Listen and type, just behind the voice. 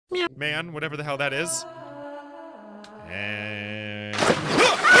man, whatever the hell that is. And...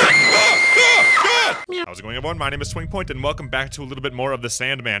 How's it going, everyone? My name is SwingPoynt, and welcome back to a little bit more of the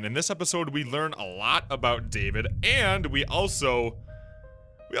Sandman. In this episode, we learn a lot about David, and we also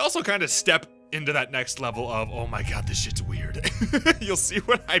kind of step into that next level of, oh my god, this shit's weird. You'll see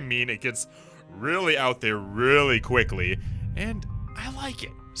what I mean. It gets really out there really quickly, and I like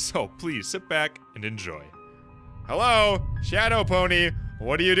it. So please sit back and enjoy. Hello, Shadow Pony.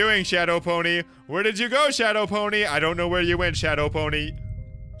 What are you doing, Shadow Pony? Where did you go, Shadow Pony? I don't know where you went, Shadow Pony.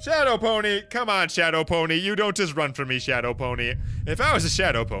 Shadow Pony, come on, Shadow Pony. You don't just run from me, Shadow Pony. If I was a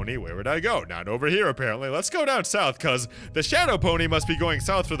Shadow Pony, where would I go? Not over here, apparently. Let's go down south, because the Shadow Pony must be going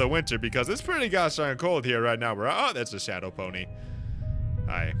south for the winter, because it's pretty gosh darn cold here right now. Oh, that's a Shadow Pony.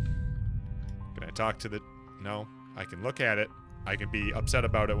 Hi. Can I talk to the... No, I can look at it. I can be upset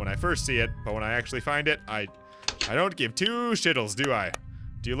about it when I first see it, but when I actually find it, I don't give two shittles, do I?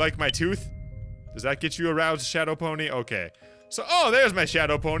 Do you like my tooth? Does that get you aroused, Shadow Pony? Okay. So, oh, there's my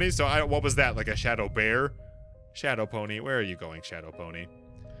Shadow Pony. So, what was that, like a Shadow Bear? Shadow Pony, where are you going, Shadow Pony?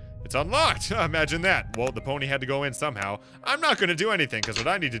 It's unlocked. Imagine that. Well, the pony had to go in somehow. I'm not going to do anything, because what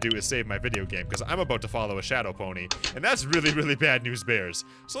I need to do is save my video game, because I'm about to follow a Shadow Pony, and that's really, really bad news bears.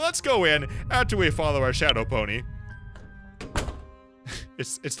 So, let's go in after we follow our Shadow Pony.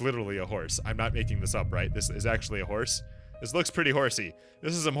 It's literally a horse. I'm not making this up, right? This is actually a horse. This looks pretty horsey.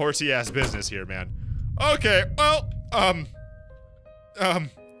 This is some horsey-ass business here, man. Okay, well,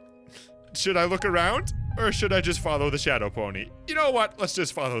 should I look around? Or should I just follow the Shadow Pony? You know what? Let's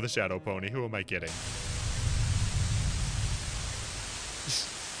just follow the Shadow Pony. Who am I kidding?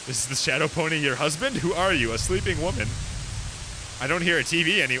 Is the Shadow Pony your husband? Who are you? A sleeping woman? I don't hear a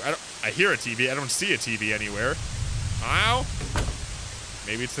TV anywhere. I hear a TV. I don't see a TV anywhere. Ow.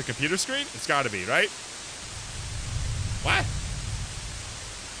 Maybe it's the computer screen? It's gotta be, right? What?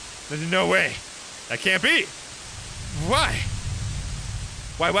 There's no way. That can't be. Why?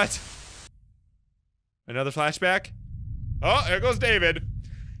 Why what? Another flashback? Oh, there goes David.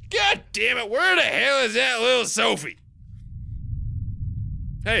 God damn it, where the hell is that little Sophie?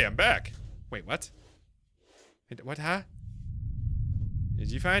 Hey, I'm back. Wait, what? What, huh?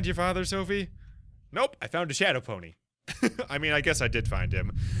 Did you find your father, Sophie? Nope, I found a Shadow Pony. I mean, I guess I did find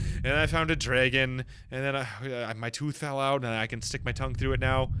him. And I found a dragon, and then my tooth fell out, and I can stick my tongue through it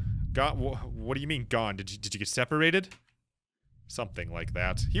now. What do you mean gone? Did you get separated? Something like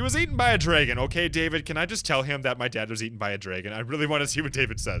that. He was eaten by a dragon. Okay, David, can I just tell him that my dad was eaten by a dragon? I really want to see what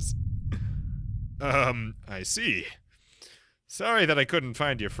David says. I see. Sorry that I couldn't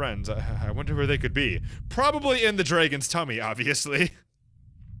find your friends. I wonder where they could be. Probably in the dragon's tummy, obviously.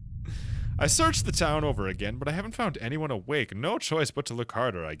 I searched the town over again, but I haven't found anyone awake. No choice but to look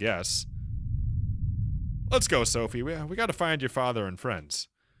harder, I guess. Let's go, Sophie. We gotta find your father and friends.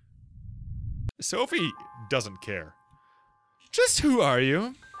 Sophie doesn't care. Just who are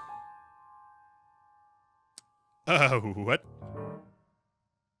you? What?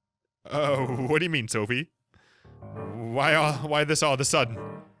 What do you mean, Sophie? Why this all of a sudden?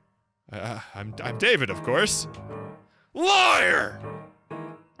 I'm David, of course. Liar!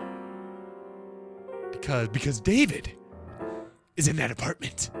 Because David is in that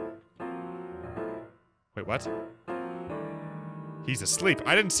apartment. Wait, what? He's asleep.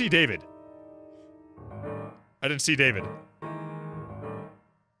 I didn't see David. I didn't see David.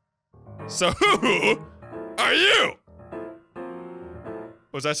 So who are you?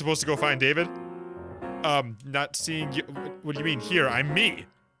 Was I supposed to go find David? Not seeing you. What do you mean here? I'm me.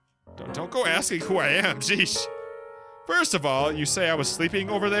 Don't go asking who I am. Jeez. First of all, you say I was sleeping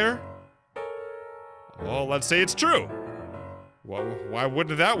over there? Well, let's say it's true. Well, why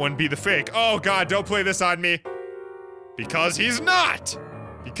wouldn't that one be the fake? Oh god, don't play this on me. Because he's not.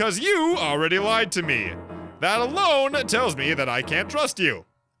 Because you already lied to me. That alone tells me that I can't trust you.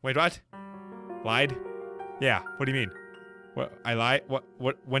 Wait, what? Lied? Yeah, what do you mean? What, I lie?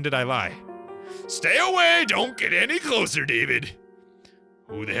 When did I lie? Stay away, don't get any closer, David.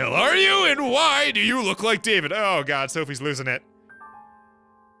 Who the hell are you and why do you look like David? Oh god, Sophie's losing it.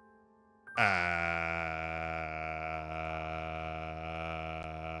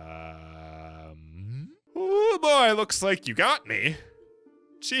 Oh boy, looks like you got me.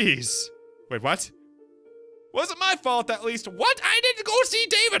 Jeez. Wait, what? Wasn't my fault, at least. What? I didn't go see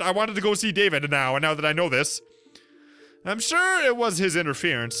David. I wanted to go see David now, and now that I know this. I'm sure it was his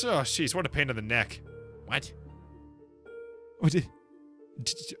interference. Oh, jeez, what a pain in the neck. What? What did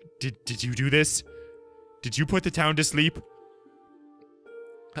you do this? Did you put the town to sleep?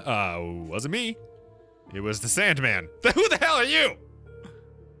 Wasn't me. It was the Sandman. Who the hell are you?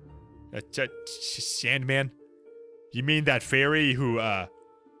 Sandman? You mean that fairy who,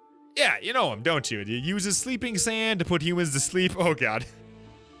 Yeah, you know him, don't you? He uses sleeping sand to put humans to sleep. Oh, God.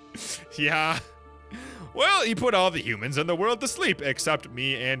 Yeah. Well, he put all the humans in the world to sleep, except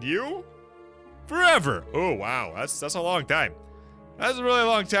me and you. Forever. Oh, wow. That's a long time. That's a really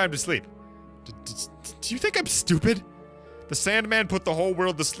long time to sleep. Do you think I'm stupid? The Sandman put the whole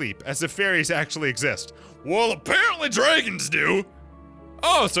world to sleep, as if fairies actually exist. Well, apparently dragons do.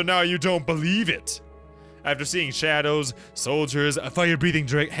 Oh, so now you don't believe it. After seeing shadows, soldiers, a fire-breathing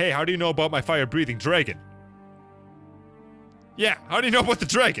dragon. Hey, how do you know about my fire-breathing dragon? Yeah, how do you know about the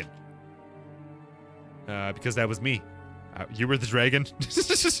dragon? Because that was me. You were the dragon?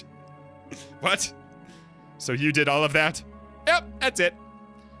 What? So you did all of that? Yep, that's it.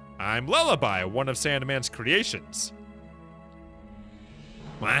 I'm Lullaby, one of Sandman's creations.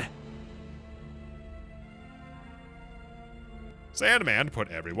 What? Sandman put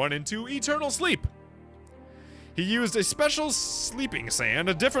everyone into eternal sleep. He used a special sleeping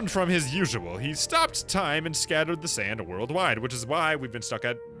sand different from his usual. He stopped time and scattered the sand worldwide, which is why we've been stuck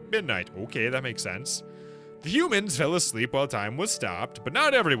at midnight. Okay, that makes sense. The humans fell asleep while time was stopped, but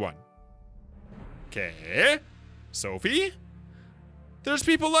not everyone. Okay. Sophie? There's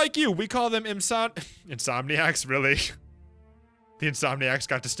people like you. We call them insomniacs, really. The insomniacs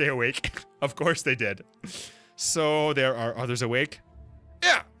got to stay awake. Of course they did. So there are others awake?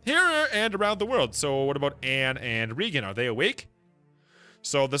 Yeah, here and around the world. So what about Anne and Regan? Are they awake?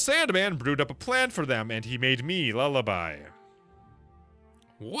 So the Sandman brewed up a plan for them, and he made me Lullaby.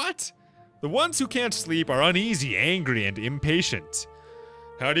 What? The ones who can't sleep are uneasy, angry, and impatient.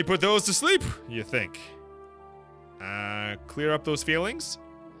 How do you put those to sleep, you think? Clear up those feelings?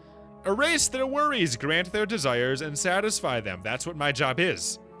 Erase their worries, grant their desires, and satisfy them. That's what my job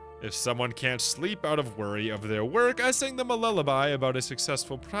is. If someone can't sleep out of worry of their work, I sing them a lullaby about a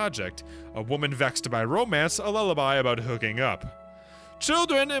successful project. A woman vexed by romance, a lullaby about hooking up.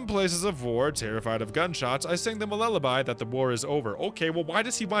 Children in places of war, terrified of gunshots, I sing them a lullaby that the war is over. Okay, well, why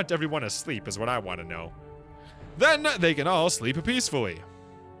does he want everyone asleep is what I want to know. Then they can all sleep peacefully.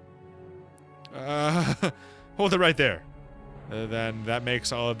 Hold it right there. Then that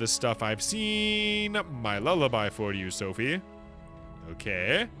makes all of this stuff I've seen my lullaby for you, Sophie.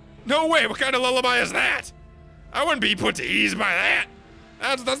 Okay. No way, what kind of lullaby is that? I wouldn't be put to ease by that.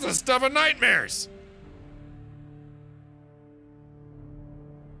 That's the stuff of nightmares.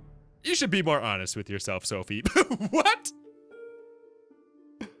 You should be more honest with yourself, Sophie. What?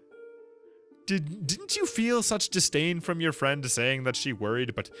 Didn't you feel such disdain from your friend saying that she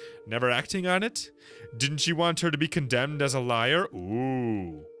worried but never acting on it? Didn't you want her to be condemned as a liar?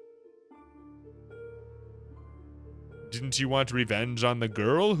 Ooh. Didn't you want revenge on the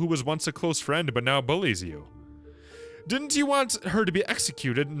girl who was once a close friend but now bullies you? Didn't you want her to be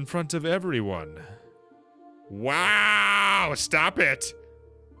executed in front of everyone? Wow, stop it.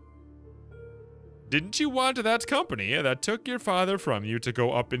 Didn't you want that company that took your father from you to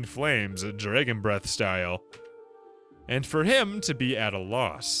go up in flames, dragon breath style? And for him to be at a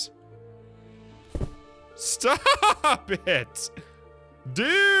loss? Stop it!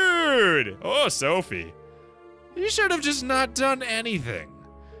 Dude! Oh, Sophie. You should have just not done anything.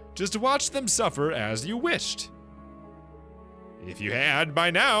 Just watched them suffer as you wished. If you had,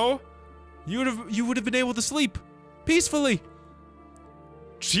 by now, you would have been able to sleep peacefully.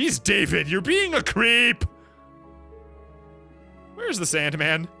 Jeez, David, you're being a creep! Where's the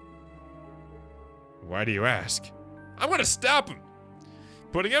Sandman? Why do you ask? I'm gonna stop him!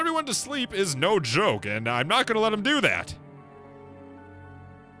 Putting everyone to sleep is no joke, and I'm not gonna let him do that.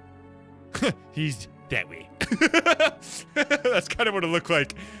 He's that way. That's kind of what it looked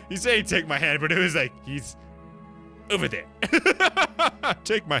like. He said he'd take my hand, but it was like, he's over there.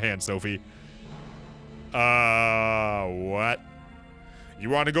 Take my hand, Sophie. What? You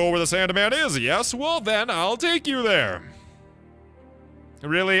want to go where the Sandman is? Yes? Well, then I'll take you there.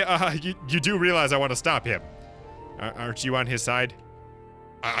 Really? You do realize I want to stop him. Aren't you on his side?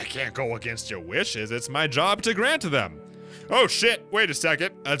 I can't go against your wishes. It's my job to grant them. Oh, shit. Wait a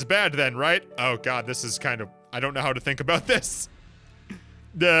second. That's bad then, right? Oh, God, this is kind of... I don't know how to think about this.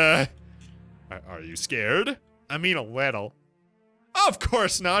 Are you scared? I mean, a little. Of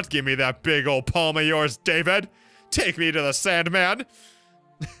course not. Give me that big old palm of yours, David. Take me to the Sandman.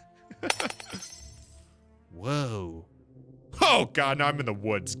 Whoa. Oh, God, now I'm in the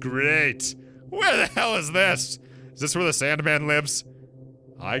woods. Great. Where the hell is this? Is this where the Sandman lives?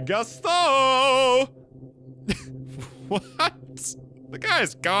 I guess so. What? The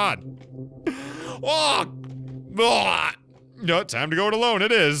guy's gone. Oh. No, time to go it alone.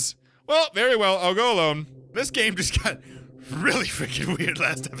 It is. Well, very well. I'll go alone. This game just got really freaking weird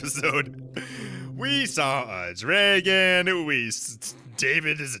last episode. We saw a dragon. We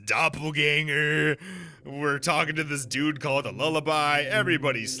David is a doppelganger. We're talking to this dude called a lullaby.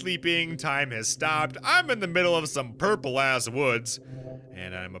 Everybody's sleeping. Time has stopped. I'm in the middle of some purple-ass woods,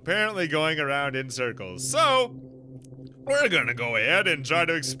 and I'm apparently going around in circles. So, we're gonna go ahead and try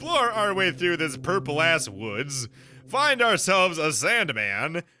to explore our way through this purple-ass woods, find ourselves a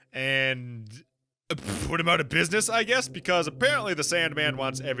Sandman, and put him out of business, I guess, because apparently the Sandman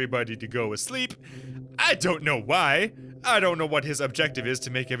wants everybody to go asleep. I don't know why. I don't know what his objective is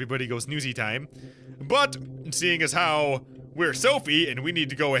to make everybody go snoozy time. But, seeing as how we're Sophie and we need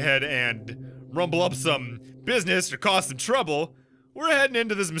to go ahead and rumble up some business or cause some trouble, we're heading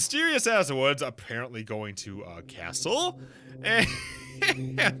into this mysterious ass woods, apparently going to a castle, and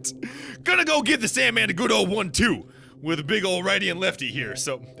gonna go give the Sandman a good old 1-2 with a big old righty and lefty here.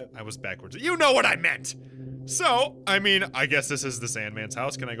 So, I was backwards. You know what I meant! So, I mean, I guess this is the Sandman's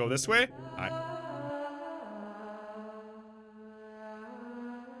house. Can I go this way?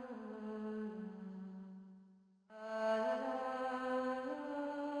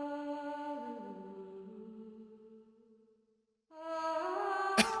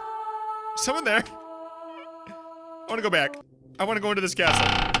 Someone there. I want to go back. I want to go into this castle.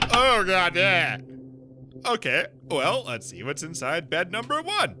 Oh god, yeah. Okay, well, let's see what's inside bed number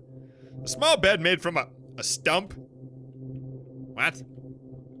 1. A small bed made from a stump. What?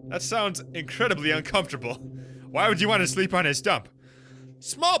 That sounds incredibly uncomfortable. Why would you want to sleep on a stump?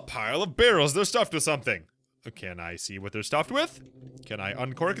 Small pile of barrels. They're stuffed with something. Can I see what they're stuffed with? Can I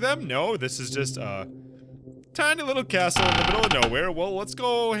uncork them? No, this is just a tiny little castle in the middle of nowhere. Well, let's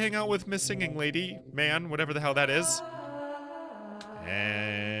go hang out with Miss Singing Lady, man, whatever the hell that is.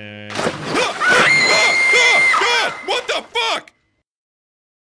 And... God! What the fuck?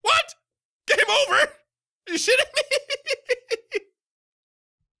 What? Game over? Are you shitting me?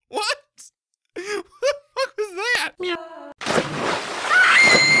 What? What the fuck was that?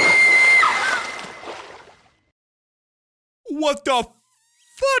 What the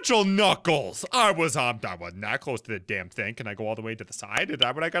fudgel knuckles? I was not close to the damn thing. Can I go all the way to the side? Is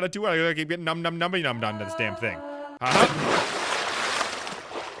that what I gotta do? I gotta keep getting num to this damn thing.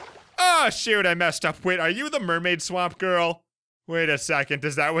 Oh shoot, I messed up. Wait, are you the mermaid swamp girl? Wait a second,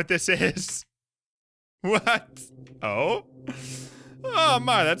 is that what this is? What? Oh? Oh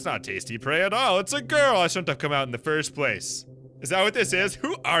my, that's not tasty prey at all. It's a girl. I shouldn't have come out in the first place. Is that what this is?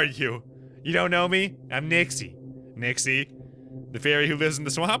 Who are you? You don't know me? I'm Nixie. Nixie? The fairy who lives in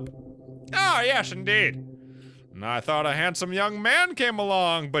the swamp? Oh, yes, indeed. I thought a handsome young man came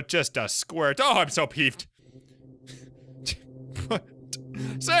along, but just a squirt. Oh, I'm so peeved. What?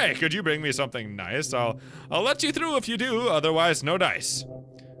 Say, could you bring me something nice? I'll let you through if you do, otherwise no dice.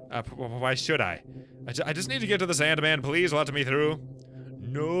 Why should I? I just need to get to the Sandman, please let me through.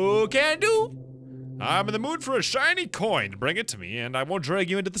 No can do. I'm in the mood for a shiny coin. Bring it to me and I won't drag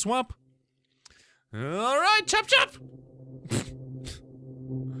you into the swamp. Alright, chop chop.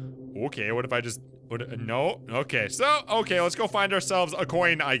 Okay, what if I just... no? Okay, so, okay, let's go find ourselves a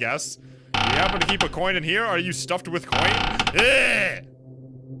coin, I guess. Do you happen to keep a coin in here? Are you stuffed with coin? Ugh!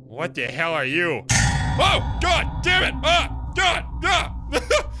 What the hell are you? Oh, God damn it! Ah! God! Ah!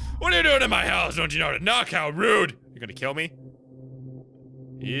 What are you doing in my house? Don't you know to knock? How rude! You're gonna kill me?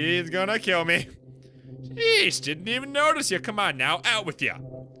 He's gonna kill me. Jeez, didn't even notice you. Come on now, out with you.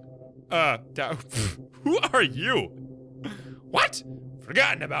 Who are you? What?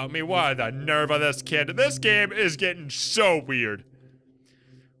 Forgotten about me? What, the nerve of this kid? This game is getting so weird.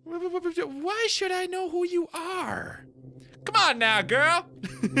 Why should I know who you are? Come on now, girl.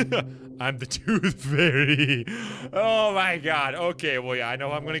 I'm the Tooth Fairy. Oh my god. Okay, well, yeah, I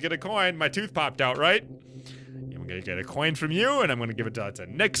know I'm gonna get a coin. My tooth popped out, right? I'm gonna get a coin from you, and I'm gonna give it to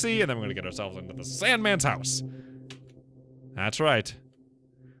Nixie, and then we're gonna get ourselves into the Sandman's house. That's right.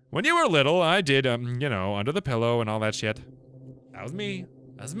 When you were little, I did, you know, under the pillow and all that shit. That was me.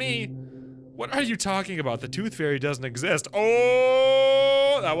 That's me. What are you talking about? The Tooth Fairy doesn't exist.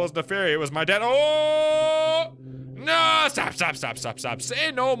 Oh, that wasn't a fairy. It was my dad. Oh, no, stop, stop, stop, stop, stop.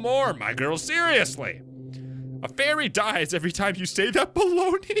 Say no more, my girl, seriously. A fairy dies every time you say that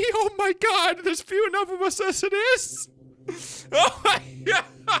baloney. Oh my god, there's few enough of us as it is. Oh my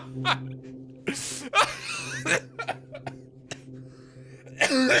god.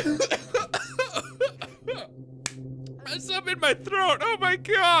 There's something in my throat. Oh my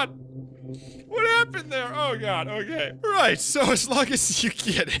god. What happened there? Oh god, okay. Right, so as long as you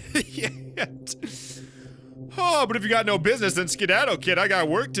get it. Oh, but if you got no business, then skedaddle, kid. I got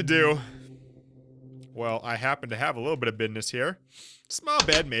work to do. Well, I happen to have a little bit of business here. Small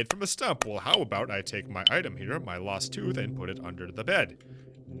bed made from a stump. Well, how about I take my item here, my lost tooth, and put it under the bed?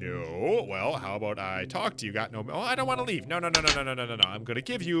 No. Well, how about I talk to you? Got no. Oh, I don't want to leave. No. I'm gonna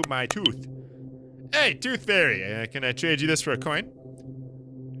give you my tooth. Hey, Tooth Fairy. Can I trade you this for a coin?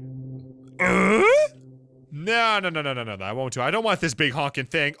 No. I won't. I don't want this big honking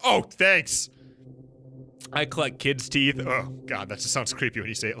thing. Oh, thanks. I collect kids' teeth. Oh, God, that just sounds creepy when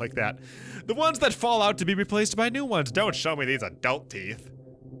you say it like that. The ones that fall out to be replaced by new ones. Don't show me these adult teeth.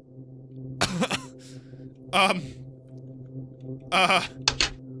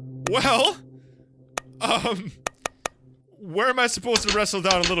 Where am I supposed to wrestle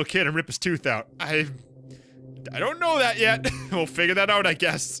down a little kid and rip his tooth out? I don't know that yet. We'll figure that out, I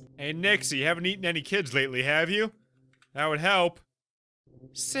guess. Hey, Nixie, you haven't eaten any kids lately, have you? That would help.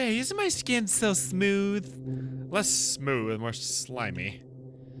 Say, isn't my skin so smooth? Less smooth, more slimy.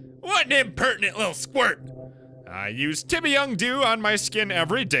 What an impertinent little squirt! I use Tibby Young Dew on my skin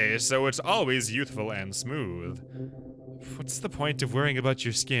every day, so it's always youthful and smooth. What's the point of worrying about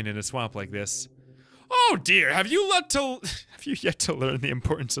your skin in a swamp like this? Oh dear, have you yet to learn the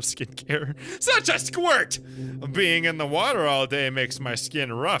importance of skincare? Such a squirt! Being in the water all day makes my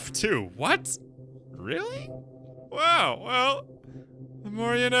skin rough too. What? Really? Wow, well, the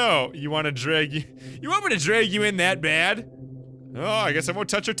more you know. You want me to drag you in that bad? Oh, I guess I won't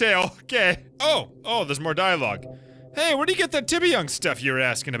touch your tail. Okay. Oh, there's more dialogue. Hey, where do you get that Tibby Young stuff you were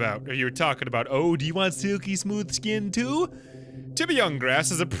asking about? Or you were talking about, oh, do you want silky smooth skin too? Tibby Young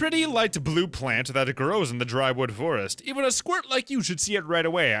grass is a pretty light blue plant that grows in the drywood forest. Even a squirt like you should see it right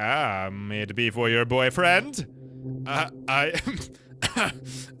away. Ah, made to be for your boyfriend. I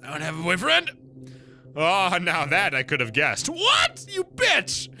don't have a boyfriend. Oh, now that I could have guessed. What? You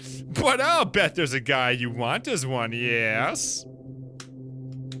bitch! But I'll bet there's a guy you want as one, yes?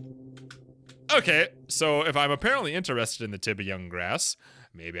 Okay, so if I'm apparently interested in the Tibby Young grass,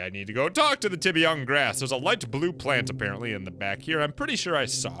 maybe I need to go talk to the Tibby Young grass. There's a light blue plant apparently in the back here. I'm pretty sure I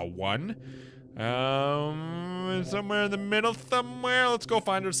saw one. Somewhere in the middle somewhere. Let's go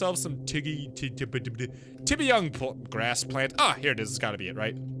find ourselves some Tibby Young grass plant. Ah, here it is. It's gotta be it,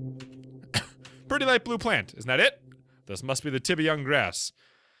 right? Pretty light blue plant. Isn't that it? This must be the Tibby Young grass.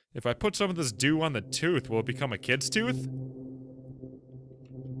 If I put some of this dew on the tooth, will it become a kid's tooth?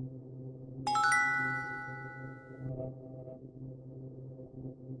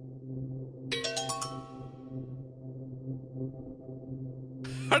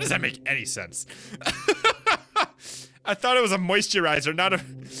 How does that make any sense? I thought it was a moisturizer,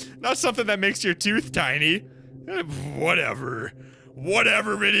 not something that makes your tooth tiny. Whatever.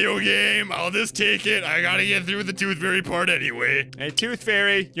 Whatever, video game. I'll just take it. I gotta get through the Tooth Fairy part anyway. Hey, Tooth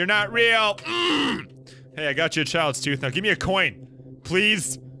Fairy, you're not real. Hey, I got you a child's tooth. Now give me a coin,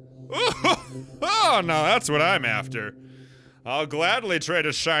 please. Oh, no, that's what I'm after. I'll gladly trade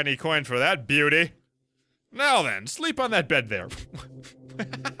a shiny coin for that beauty. Now then, sleep on that bed there.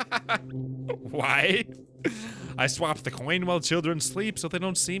 Why? I swapped the coin while children sleep so they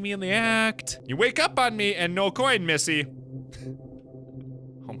don't see me in the act. You wake up on me and no coin, missy.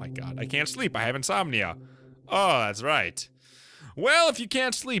 Oh my god, I can't sleep. I have insomnia. Oh, that's right. Well, if you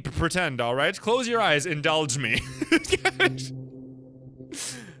can't sleep, pretend, alright? Close your eyes, indulge me.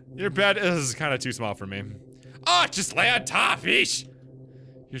 Your bed is kind of too small for me. Oh, just lay on top, eesh!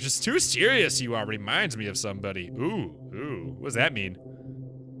 You're just too serious, you are. Reminds me of somebody. Ooh, what does that mean?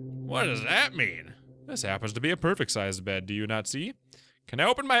 What does that mean? This happens to be a perfect sized bed, do you not see? Can I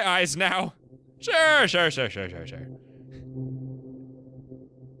open my eyes now? Sure.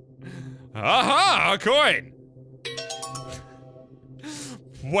 Aha, a coin!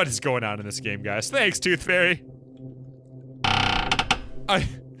 What is going on in this game, guys? Thanks, Tooth Fairy.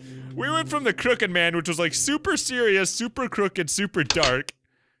 We went from the Crooked Man, which was like super serious, super crooked, super dark.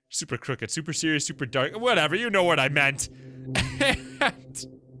 Super crooked, super serious, super dark. Whatever, you know what I meant.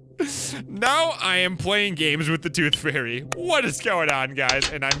 And now I am playing games with the Tooth Fairy. What is going on,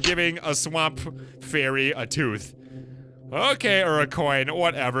 guys? And I'm giving a swamp fairy a tooth. Okay, or a coin,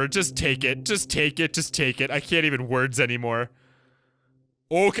 whatever. Just take it. Just take it. Just take it. I can't even words anymore.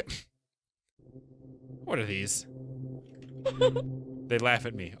 Okay. What are these? They laugh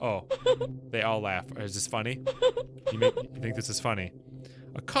at me. Oh. They all laugh. Is this funny? You think this is funny?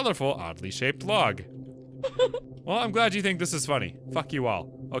 A colorful, oddly shaped log. Well, I'm glad you think this is funny. Fuck you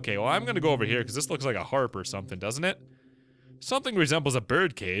all. Okay, well, I'm gonna go over here because this looks like a harp or something, doesn't it? Something resembles a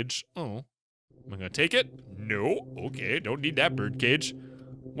bird cage. Oh. Am I gonna take it? No. Okay, don't need that bird cage.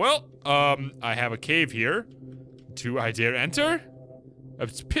 Well, I have a cave here. Do I dare enter?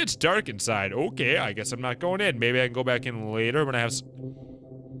 It's pitch dark inside. Okay, I guess I'm not going in. Maybe I can go back in later when I have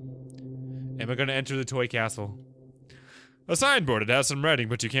Am I gonna enter the toy castle? A signboard. It has some writing,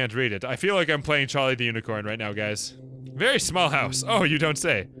 but you can't read it. I feel like I'm playing Charlie the Unicorn right now, guys. Very small house. Oh, you don't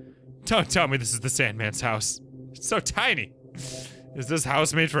say. Don't tell me this is the Sandman's house. It's so tiny. Is this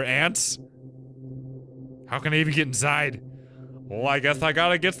house made for ants? How can I even get inside? Well, I guess I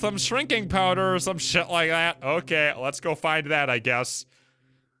gotta get some shrinking powder or some shit like that. Okay, let's go find that, I guess.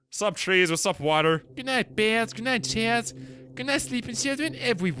 What's up, trees? What's up, water? Good night, bears. Good night, chairs. Good night, sleeping children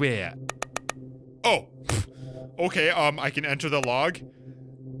everywhere. Oh. Okay, I can enter the log.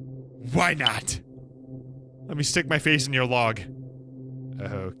 Why not? Let me stick my face in your log.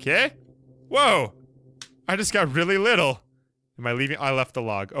 Okay. Whoa. I just got really little. Am I leaving? I left the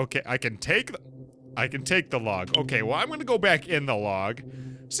log. Okay, I can take the log. Okay, well, I'm gonna go back in the log.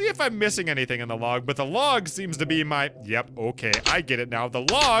 See if I'm missing anything in the log, but the log seems to be my... Yep, okay, I get it now. The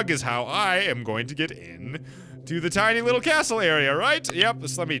log is how I am going to get in to the tiny little castle area, right? Yep,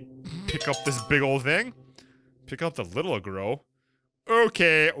 just let me pick up this big old thing. Pick up the little grow.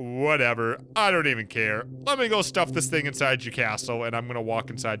 Okay, whatever. I don't even care. Let me go stuff this thing inside your castle, and I'm gonna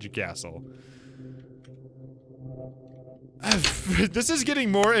walk inside your castle. This is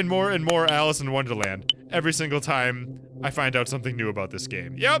getting more and more and more Alice in Wonderland every single time I find out something new about this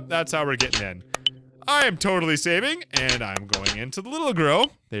game. Yep, that's how we're getting in. I am totally saving, and I'm going into the little grow.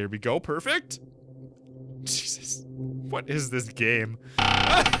 There we go, perfect. Jesus, what is this game?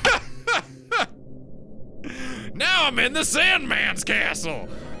 Now I'm in the Sandman's castle.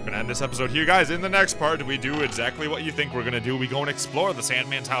 I'm gonna end this episode here, guys. In the next part, we do exactly what you think we're gonna do. We go and explore the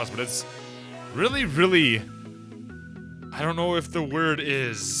Sandman's house, but it's really, really... I don't know if the word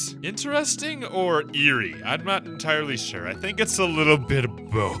is interesting or eerie. I'm not entirely sure. I think it's a little bit of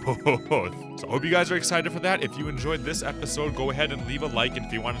both. So I hope you guys are excited for that. If you enjoyed this episode, go ahead and leave a like. And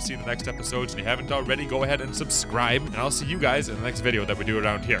if you want to see the next episodes and you haven't already, go ahead and subscribe. And I'll see you guys in the next video that we do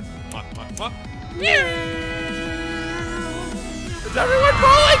around here. Mwah, mwah, mwah. Is everyone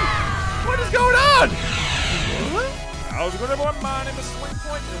falling? What is going on? How's it going, everyone? My name is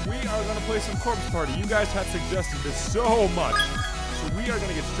SwingPoynt, and we are going to play some Corpse Party. You guys have suggested this so much, so we are going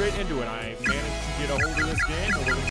to get straight into it. I managed to get a hold of this game,